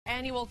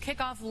annual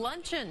kickoff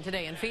luncheon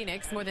today in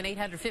Phoenix. More than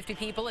 850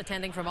 people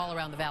attending from all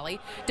around the valley.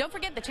 Don't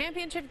forget the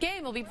championship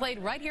game will be played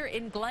right here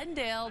in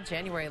Glendale,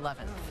 January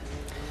 11th.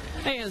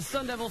 Hey, and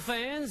Sun Devil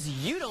fans,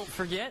 you don't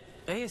forget,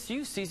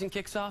 ASU season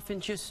kicks off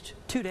in just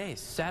 2 days.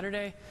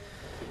 Saturday,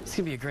 it's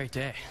going to be a great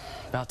day.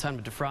 About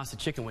time to defrost the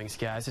chicken wings,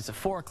 guys. It's a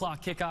 4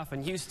 o'clock kickoff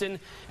in Houston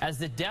as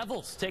the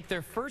Devils take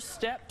their first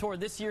step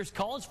toward this year's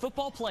college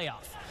football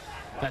playoff.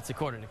 That's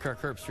according to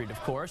Kirk Herbstreit, of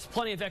course.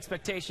 Plenty of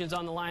expectations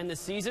on the line this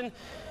season,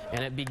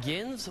 and it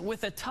begins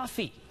with a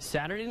toughie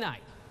Saturday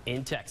night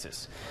in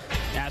Texas.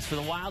 As for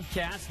the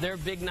Wildcats, their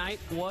big night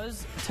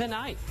was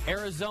tonight.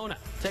 Arizona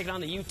taking on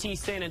the UT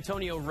San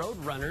Antonio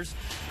Roadrunners.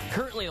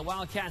 Currently, the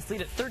Wildcats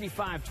lead at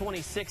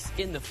 35-26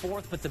 in the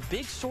fourth, but the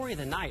big story of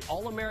the night,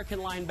 All-American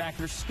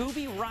linebacker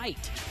Scooby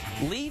Wright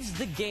leaves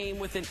the game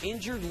with an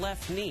injured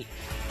left knee.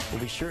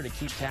 We'll be sure to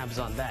keep tabs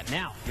on that.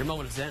 Now, your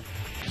moment of Zen.